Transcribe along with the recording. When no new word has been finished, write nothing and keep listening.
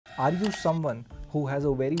Are you someone who has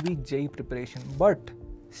a very weak JEE preparation but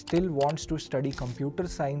still wants to study computer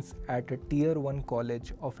science at a tier 1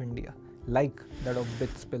 college of India, like that of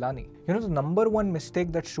BITS Pilani? You know, the number one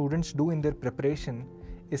mistake that students do in their preparation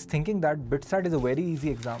is thinking that BITSAT is a very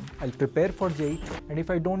easy exam. I'll prepare for JEE, and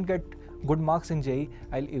if I don't get good marks in JEE,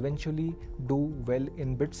 I'll eventually do well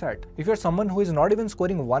in BITSAT. If you're someone who is not even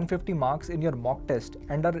scoring 150 marks in your mock test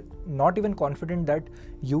and are not even confident that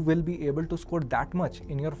you will be able to score that much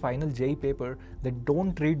in your final JEE paper, then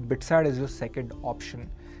don't treat BITSAT as your second option.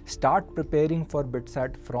 Start preparing for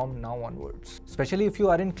BITSAT from now onwards. Especially if you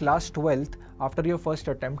are in class 12th, after your first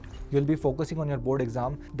attempt, you'll be focusing on your board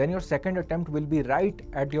exam. Then your second attempt will be right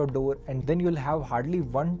at your door, and then you'll have hardly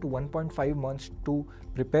 1 to 1.5 months to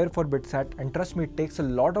prepare for BITSAT. And trust me, it takes a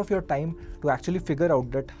lot of your time to actually figure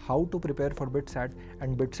out that how to prepare for BITSAT,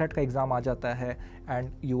 and BITSAT ka exam aa jata hai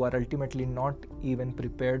and you are ultimately not even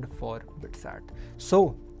prepared for BITSAT.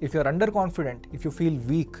 So if you're underconfident, if you feel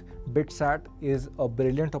weak, BITSAT is a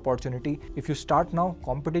brilliant opportunity. If you start now,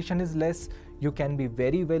 competition is less, you can be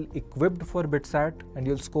very well equipped for BITSAT, and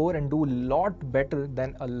you'll score and do a lot better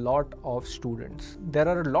than a lot of students. There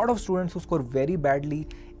are a lot of students who score very badly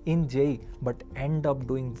in JEE but end up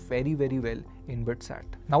doing very well in BITSAT.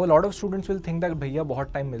 Now a lot of students will think that भैया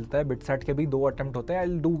बहुत time मिलता है, BITSAT के भी 2 attempt होते हैं,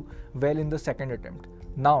 I'll do well in the second attempt.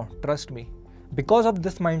 Now trust me, because of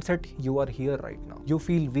this mindset you are here right now. You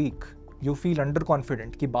feel weak, you feel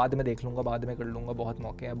underconfident कि बाद में देख लूंगा, बाद में कर लूंगा, बहुत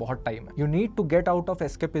मौके हैं, बहुत टाइम है. You need to get out of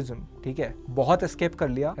escapism, ठीक है? बहुत escape कर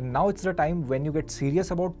लिया, and now it's the time when you get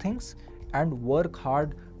serious about things and work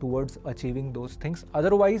hard towards achieving those things.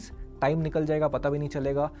 Otherwise time निकल जाएगा, पता भी नहीं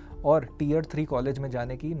चलेगा, और tier 3 कॉलेज में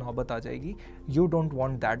जाने की नौबत आ जाएगी. You don't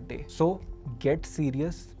want that day. So get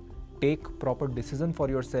serious, take proper decision for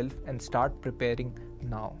yourself and start preparing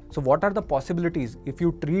now. So what are the possibilities if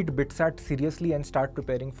you treat BITSAT seriously and start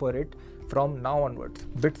preparing for it from now onwards?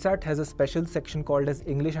 BITSAT has a special section called as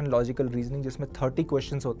English and Logical Reasoning, जिसमें 30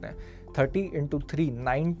 questions होते हैं. 30 into 3,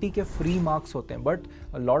 90 के free marks होते हैं. But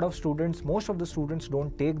a lot of students, most of the students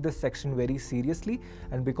don't take this section very seriously,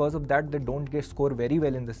 and because of that they don't score very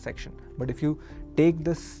well in this section. But if you take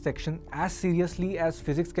this section as seriously as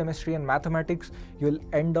physics, chemistry and mathematics, you'll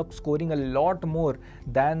end up scoring a lot more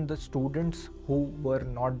than the students who were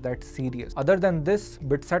not that serious. Other than this,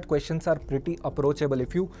 BITSAT questions are pretty approachable.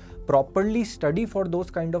 If you properly study for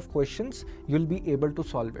those kind of questions, you'll be able to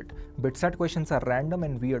solve it. BITSAT questions are random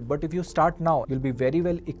and weird, but if you start now, you'll be very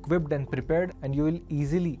well equipped and prepared, and you will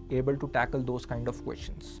easily able to tackle those kind of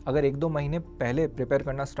questions. अगर 1-2 महीने पहले prepare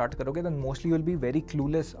करना start करोगे, then mostly you'll be very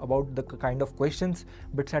clueless about the kind of questions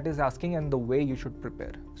BITSAT is asking and the way you should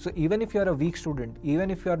prepare. So even if you are a weak student, even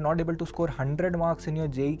if you are not able to score 100 marks in your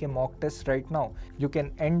JEE के mock test right now, you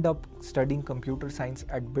can end up studying computer science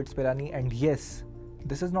at BITS Pilani. And yes,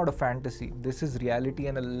 this is not a fantasy, this is reality,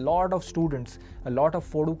 and a lot of students, a lot of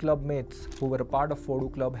phodu.club mates who were a part of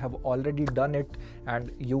phodu.club have already done it,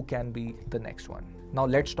 and you can be the next one. Now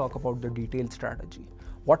let's talk about the detailed strategy.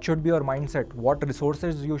 What should be your mindset, what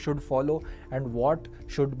resources you should follow, and what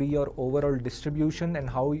should be your overall distribution, and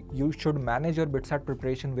how you should manage your BITSAT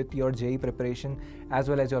preparation with your JEE preparation as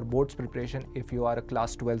well as your boards preparation if you are a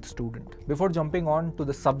class 12th student. Before jumping on to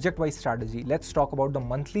the subject-wise strategy, let's talk about the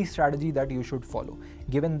monthly strategy that you should follow,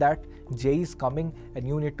 given that JEE is coming and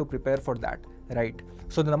you need to prepare for that, right?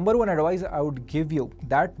 So the number one advice I would give you,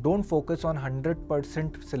 that don't focus on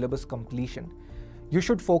 100% syllabus completion. You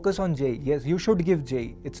should focus on JEE. Yes, you should give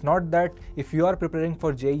JEE. It's not that if you are preparing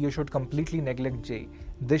for JEE, you should completely neglect JEE.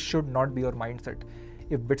 This should not be your mindset.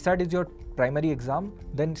 If BITSAT is your primary exam,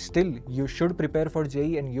 then still you should prepare for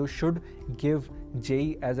JEE, and you should give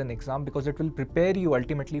JEE as an exam because it will prepare you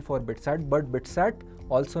ultimately for BITSAT. But BITSAT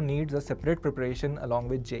also needs a separate preparation along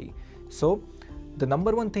with JEE. So the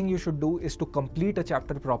number one thing you should do is to complete a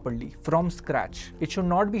chapter properly from scratch. It should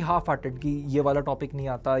not be half-hearted कि ये वाला topic नहीं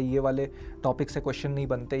आता, ये वाले topic से question नहीं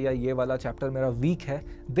बनते, या ये वाला chapter मेरा weak है.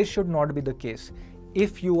 This should not be the case.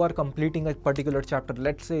 If you are completing a particular chapter,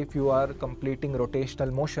 let's say if you are completing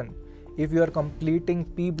rotational motion, if you are completing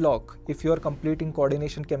P block, if you are completing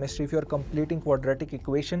coordination chemistry, if you are completing quadratic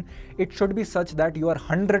equation, it should be such that you are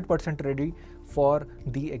 100% ready for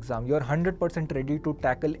the exam. You are 100% ready to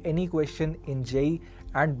tackle any question in JEE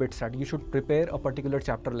and BITSAT. You should prepare a particular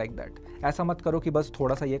chapter like that. ऐसा मत करो कि बस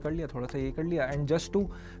थोड़ा सा ये कर लिया, थोड़ा सा ये कर लिया, and just to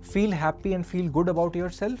feel happy and feel good about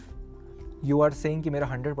yourself, you are saying कि मेरा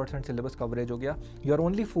 100% syllabus coverage हो गया. You are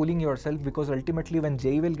only fooling yourself, because ultimately when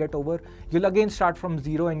JEE will get over, you'll again start from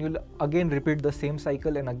zero and you'll again repeat the same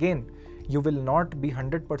cycle, and again you will not be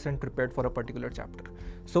 100% prepared for a particular chapter.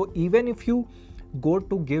 So even if you go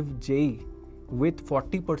to give JEE with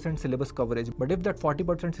 40% syllabus coverage. But if that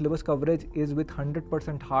 40% syllabus coverage is with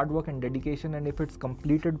 100% hard work and dedication, and if it's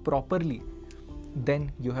completed properly,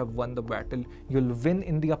 then you have won the battle. You'll win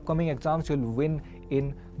in the upcoming exams, you'll win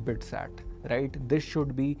in BITSAT, right? This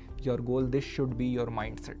should be your goal, this should be your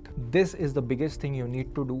mindset. This is the biggest thing you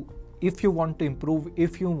need to do if you want to improve,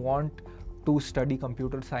 if you want to study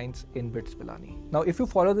computer science in BITS Pilani. Now, if you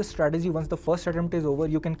follow this strategy, once the first attempt is over,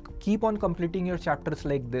 you can keep on completing your chapters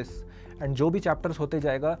like this. And जो भी chapters होते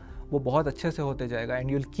जाएगा, वो बहुत अच्छे से होते जाएगा. And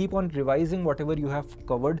you'll keep on revising whatever you have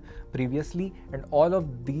covered previously. And all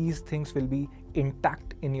of these things will be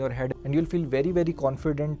intact in your head. And you'll feel very, very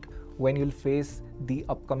confident when you'll face the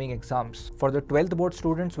upcoming exams. For the 12th board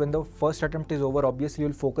students, when the first attempt is over, obviously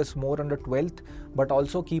you'll focus more on the 12th, but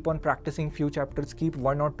also keep on practicing few chapters. Keep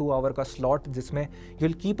 1 or 2 hour का slot जिसमें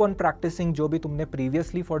you'll keep on practicing जो भी तुमने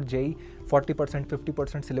previously for JEE 40%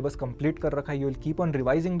 50% syllabus complete कर रखा है. You'll keep on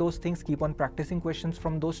revising those things, keep on practicing questions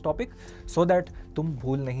from those topics so that तुम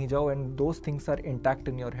भूल नहीं जाओ, and those things are intact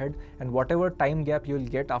in your head. And whatever time gap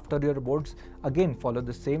you'll get after your boards, again follow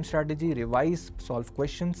the same strategy, revise, solve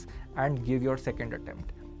questions, and give your second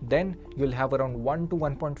attempt. Then you'll have around 1 to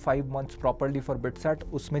 1.5 months properly for BITSAT.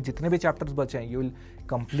 उसमें जितने भी chapters बचे हैं, you'll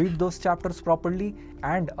complete those chapters properly,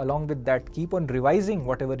 and along with that keep on revising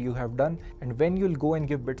whatever you have done. And when you'll go and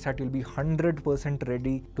give BITSAT, you'll be 100%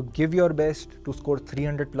 ready to give your best to score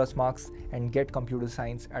 300 plus marks and get computer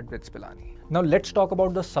science at BITS Pilani. Now let's talk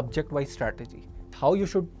about the subject wise strategy, how you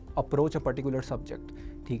should approach a particular subject.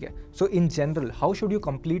 ठीक है? So in general, how should you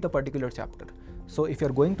complete a particular chapter? So if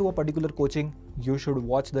you're going to a particular coaching, you should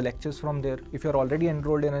watch the lectures from there. If you're already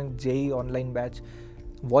enrolled in a JEE online batch,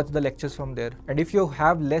 watch the lectures from there. And if you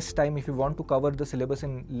have less time, if you want to cover the syllabus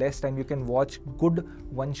in less time, you can watch good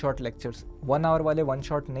one-shot lectures. 1 hour wale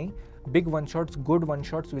one-shot nahi, big one-shots, good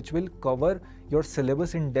one-shots which will cover your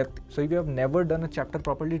syllabus in depth. So if you have never done a chapter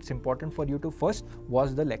properly, it's important for you to first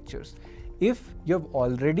watch the lectures. If you have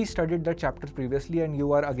already studied that chapter previously and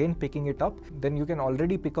you are again picking it up, then you can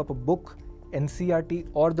already pick up a book, NCERT,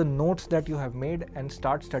 or the notes that you have made and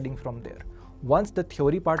start studying from there. Once the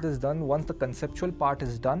theory part is done, once the conceptual part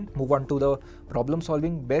is done, move on to the problem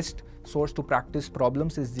solving. Best source to practice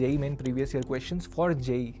problems is JEE main previous year questions for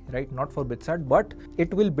JEE, right? Not for BITSAT, but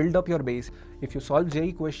it will build up your base. If you solve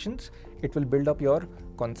JEE questions, it will build up your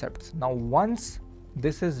concepts. Now, once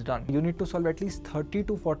this is done, you need to solve at least 30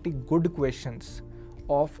 to 40 good questions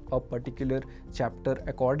of a particular chapter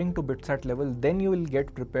according to BITSAT level. Then you will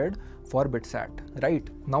get prepared for BITSAT, right?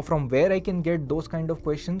 Now, from where I can get those kind of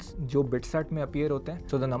questions जो BITSAT में appear होते हैं?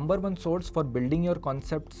 So the number one source for building your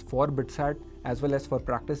concepts for BITSAT as well as for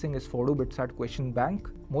practicing is phodu BITSAT question bank.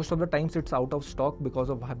 Most of the times it's out of stock because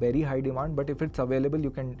of very high demand, but if it's available, you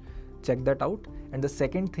can check that out. And the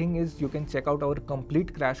second thing is you can check out our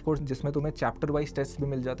complete crash course जिसमें तुम्हें chapter wise tests भी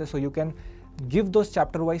मिल जाते हैं. So you can give those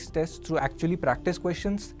chapter wise tests to actually practice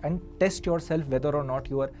questions and test yourself whether or not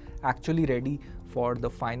you are actually ready for the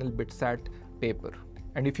final BITSAT paper.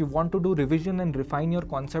 And if you want to do revision and refine your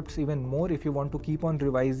concepts even more, if you want to keep on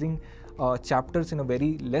revising chapters in a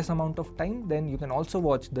very less amount of time, then you can also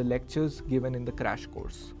watch the lectures given in the crash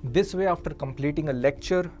course. This way, after completing a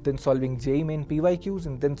lecture, then solving JEE main PYQs,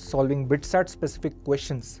 and then solving BITSAT specific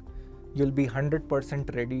questions, you'll be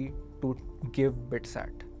 100% ready to give BITSAT.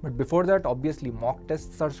 But before that, obviously mock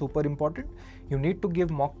tests are super important. You need to give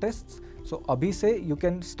mock tests. So abhi se you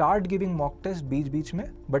can start giving mock tests beech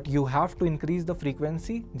mein, but you have to increase the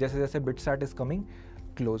frequency jaise BITSAT is coming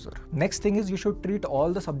closer. Next thing is you should treat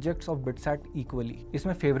all the subjects of BITSAT equally.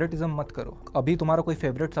 इसमें favoritism मत करो. अभी तुम्हारा कोई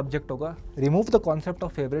favorite subject होगा, remove the concept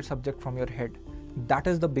of favorite subject from your head. That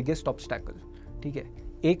is the biggest obstacle. ठीक है?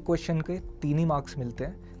 एक क्वेश्चन के 3 ही मार्क्स मिलते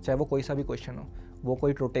हैं, चाहे वो कोई सा भी क्वेश्चन हो. वो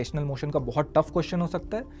कोई रोटेशनल मोशन का बहुत टफ क्वेश्चन हो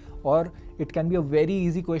सकता है, और it can be a very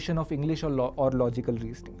easy question of English और लॉजिकल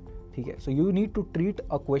रीजनिंग. ठीक है? So you need to treat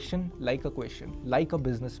a question, like a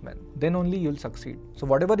businessman, then only you will succeed. So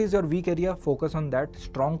what ever is your week area, focus on that.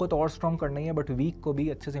 Strong को तो और strong करना ही है, but week को भी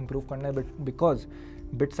अच्छे से इंप्रूव करना है, but because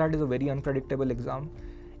BITSAT is a very unpredictable exam.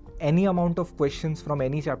 Any amount of questions from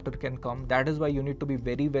any chapter can come. That is why you need to be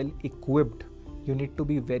very well equipped. You need to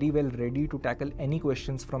be very well ready to tackle any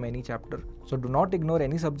questions from any chapter. So do not ignore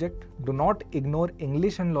any subject. Do not ignore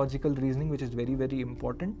English and logical reasoning, which is very, very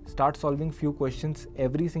important. Start solving few questions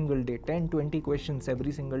every single day. 10-20 questions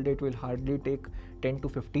every single day. It will hardly take 10 to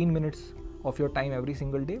 15 minutes of your time every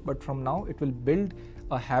single day. But from now, it will build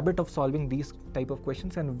a habit of solving these type of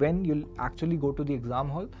questions. And when you'll actually go to the exam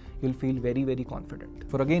hall, you'll feel very, very confident.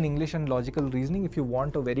 For again, English and logical reasoning, if you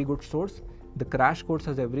want a very good source, the crash course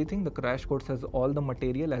has everything. The crash course has all the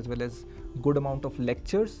material as well as good amount of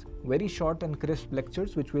lectures, very short and crisp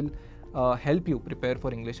lectures, which will help you prepare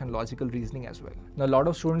for English and logical reasoning as well. Now, a lot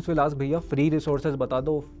of students will ask, भैया free resources बता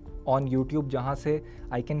दो on YouTube जहाँ से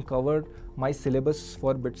I can cover my syllabus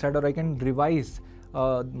for BITSAT or I can revise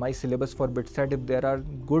my syllabus for BITSAT. If there are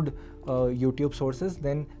good YouTube sources,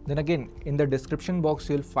 then again in the description box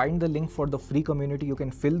you'll find the link for the free community. You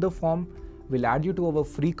can fill the form. We'll add you to our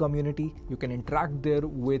free community. You can interact there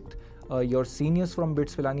with your seniors from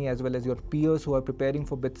BITS Pilani as well as your peers who are preparing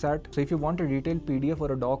for BITSAT. So if you want a detailed PDF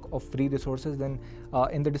or a doc of free resources, then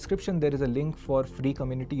in the description there is a link for free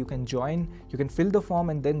community. You can join, you can fill the form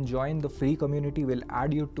and then join the free community. We'll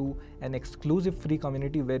add you to an exclusive free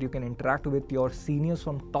community where you can interact with your seniors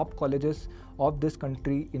from top colleges of this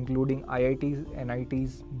country, including IITs,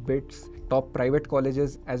 NITs, BITS, top private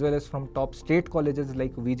colleges, as well as from top state colleges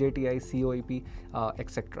like VJTI, COEP,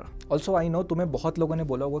 etc. Also, I know तुम्हें बहुत लोगों ने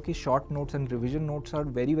बोला होगा कि short notes and revision notes are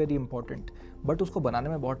very important, but उसको बनाने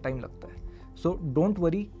में बहुत time लगता है. So don't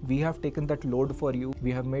worry, we have taken that load for you.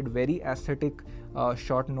 We have made very aesthetic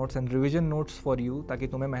short notes and revision notes for you ताकि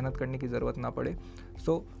तुम्हें मेहनत करने की ज़रूरत ना पड़े.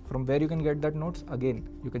 So from where you can get that notes? Again,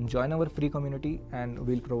 you can join our free community and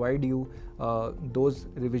we'll provide you those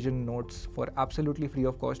revision notes for absolutely free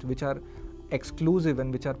of cost, which are exclusive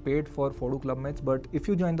and which are paid for phodu.club mates. But if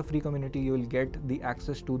you join the free community, you will get the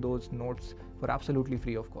access to those notes for absolutely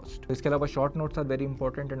free of cost. इसके अलावा short notes are very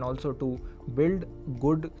important, and also to build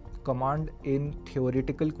good command in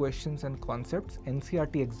theoretical questions and concepts,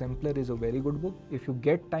 NCERT Exemplar is a very good book. If you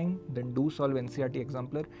get time, then do solve NCERT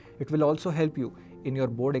Exemplar. It will also help you in your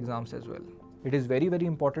board exams as well. It is very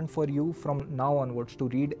important for you from now onwards to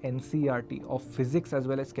read NCERT of physics as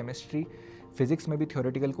well as chemistry. Physics में भी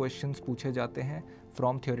theoretical questions पूछे जाते हैं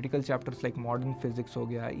from theoretical chapters like modern physics हो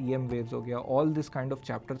गया, EM waves हो गया, all this kind of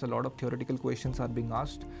chapters, a lot of theoretical questions are being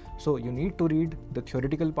asked. So you need to read the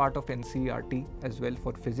theoretical part of NCERT as well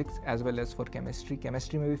for physics as well as for chemistry.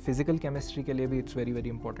 Chemistry में भी physical chemistry के लिए भी it's very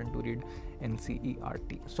important to read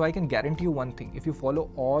NCERT. So I can guarantee you one thing, if you follow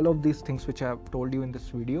all of these things which I have told you in this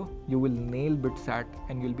video, you will nail BITSAT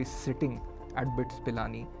and you'll be sitting at BITS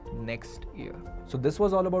Pilani next year. So this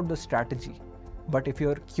was all about the strategy. But if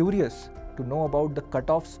you're curious to know about the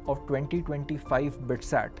cutoffs of 2025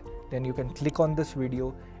 BITSAT, then you can click on this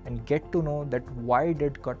video and get to know that why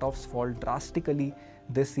did cutoffs fall drastically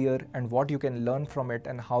this year and what you can learn from it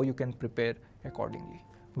and how you can prepare accordingly.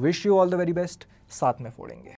 Wish you all the very best. साथ में फोड़ेंगे.